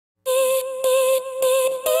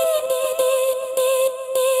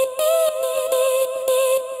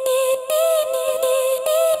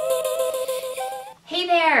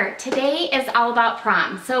Today is all about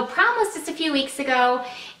prom. So prom was just a few weeks ago,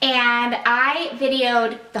 and I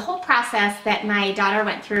videoed the whole process that my daughter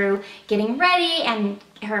went through getting ready and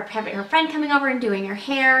having her friend coming over and doing her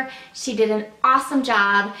hair. She did an awesome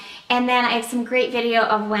job. And then I have some great video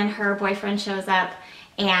of when her boyfriend shows up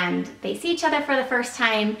and they see each other for the first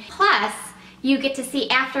time. Plus, you get to see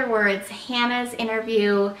afterwards Hannah's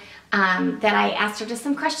interview that I asked her just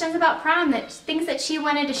some questions about prom, things that she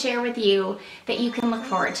wanted to share with you that you can look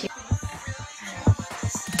forward to.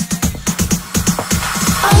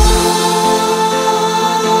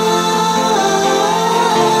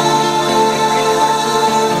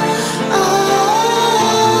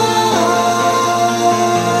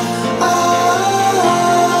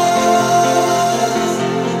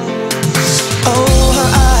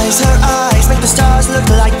 Look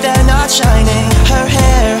like they're not shining. Her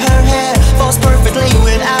hair falls perfectly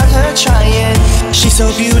without her trying. She's so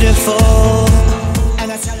beautiful. And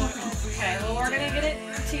I tell her. Okay, well we're gonna get it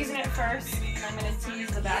teasing it first, and I'm gonna tease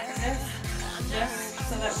the back of this just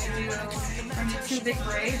so that we do two big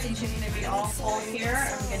braids, and she's gonna be all full here.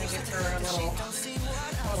 I'm gonna give her a little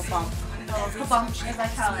bump, a little bump, as I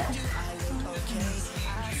call it.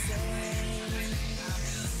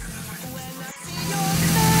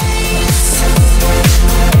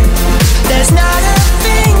 There's not a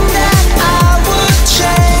thing that I would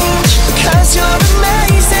change, 'cause you're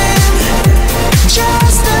amazing,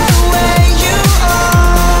 just the way you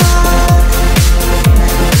are.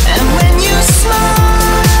 And when you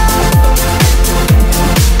smile,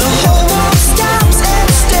 the whole world stops and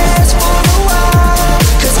stares for a while.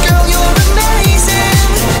 'Cause girl, you're amazing,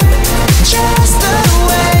 just the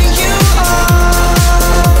way you are.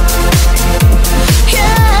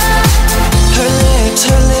 Yeah,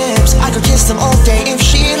 her lips, I could kiss them all day if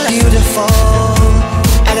she beautiful.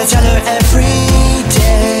 And I tell her every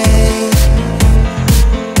day,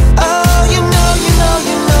 oh, you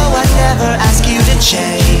know I never ask you to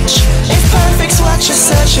change. If perfect's what you're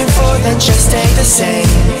searching for, then just stay the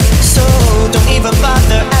same. So don't even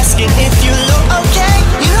bother asking if you look okay.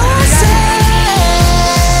 You know I say,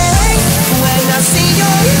 when I see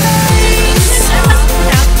your face,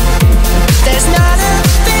 there's not a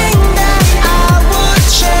thing that I would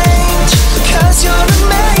change. 'Cause you're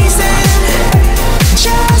amazing,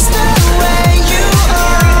 just the way you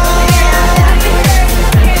are.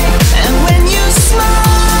 And when you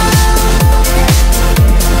smile,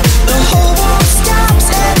 the whole world stops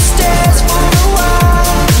and stares for a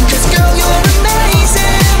while. 'Cause girl, you're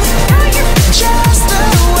amazing, just the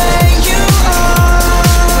way you are.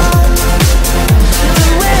 The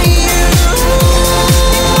way you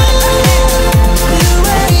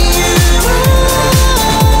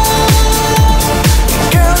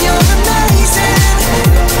girl, you're amazing,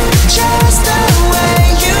 just the way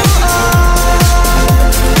you are.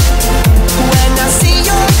 When I see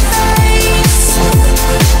your face,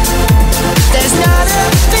 there's not a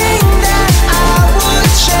thing that I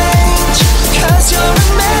would change. 'Cause you're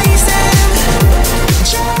amazing,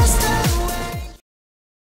 just the way.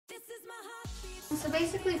 This is my heartbeat. So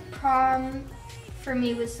basically prom for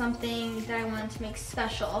me was something that I wanted to make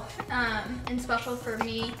special, and special for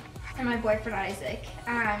me and my boyfriend Isaac,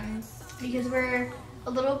 because we're a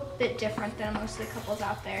little bit different than most of the couples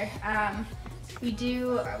out there.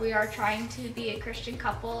 We are trying to be a Christian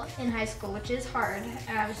couple in high school, which is hard,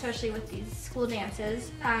 especially with these school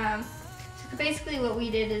dances. So basically what we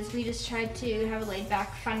did is we just tried to have a laid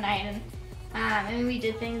back fun night, and we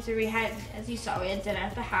did things where we had, as you saw, we had dinner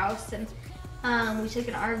at the house, and we took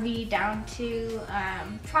an RV down to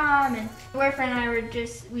prom, and my boyfriend and I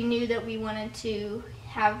we knew that we wanted to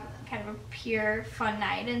have kind of a pure fun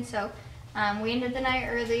night, and so we ended the night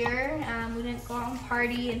earlier. We didn't go out and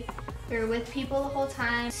party, and we were with people the whole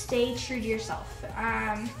time. Stay true to yourself.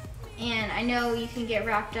 And I know you can get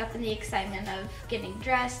wrapped up in the excitement of getting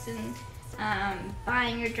dressed and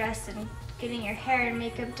buying your dress and getting your hair and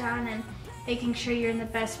makeup done and making sure you're in the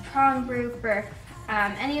best prom group, or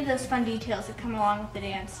any of those fun details that come along with the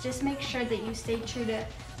dance. Just make sure that you stay true to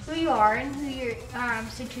who you are and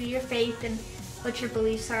stay true to your faith and what your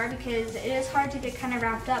beliefs are, because it is hard to get kind of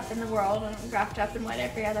wrapped up in the world and wrapped up in what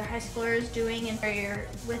every other high schooler is doing, and you're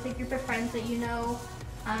with a group of friends that you know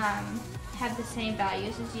have the same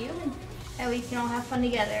values as you, and that we can all have fun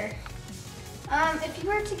together. If you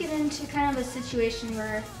were to get into kind of a situation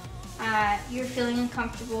where you're feeling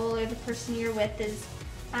uncomfortable, or the person you're with is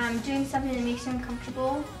doing something that makes you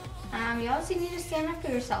uncomfortable, you also need to stand up for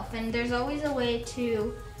yourself, and there's always a way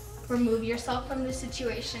to remove yourself from the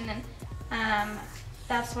situation, and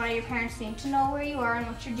that's why your parents need to know where you are and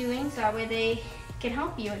what you're doing, so that way they can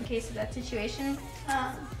help you in case of that situation.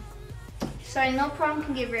 So I know prom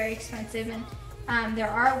can get very expensive, and there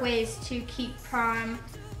are ways to keep prom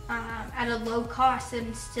at a low cost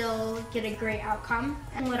and still get a great outcome.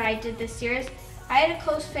 And what I did this year is I had a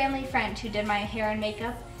close family friend who did my hair and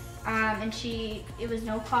makeup, and it was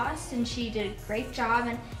no cost, and she did a great job.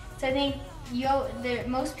 And so I think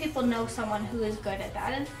most people know someone who is good at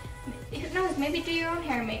that. And who knows, maybe do your own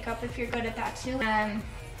hair and makeup if you're good at that too. And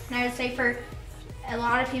I would say for a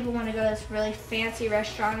lot of people want to go to this really fancy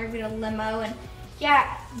restaurant or get a limo, and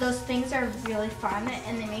yeah, those things are really fun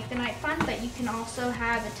and they make the night fun, but you can also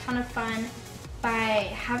have a ton of fun by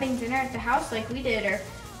having dinner at the house like we did, or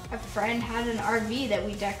a friend had an RV that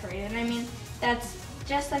we decorated. I mean, that's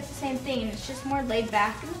just like the same thing, and it's just more laid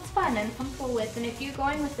back and it's fun and comfortable with. And if you're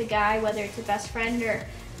going with a guy, whether it's a best friend or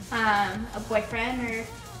a boyfriend or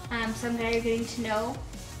some guy you're getting to know,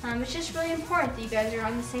 it's just really important that you guys are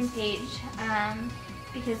on the same page,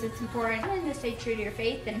 because it's important to stay true to your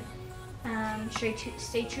faith and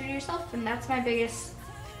stay true to yourself. And that's my biggest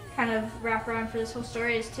kind of wraparound for this whole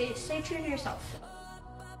story, is to stay true to yourself.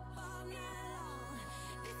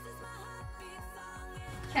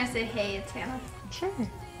 Can I say, hey, it's Hannah? Sure.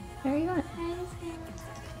 Where are you going? Hi, it's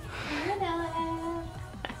Hannah. Hello.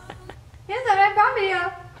 Yes, I'm my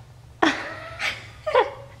video.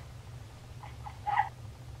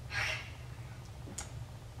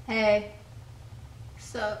 Hey.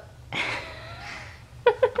 So,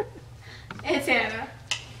 it's Hannah.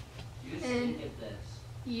 And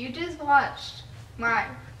you just watched my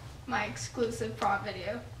exclusive prom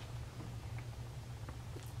video.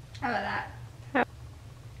 How about that?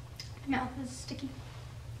 My mouth is sticky.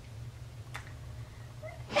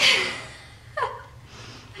 I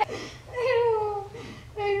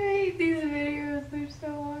hate these videos, they're so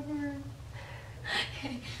awkward.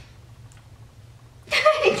 Okay.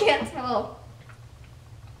 I can't tell.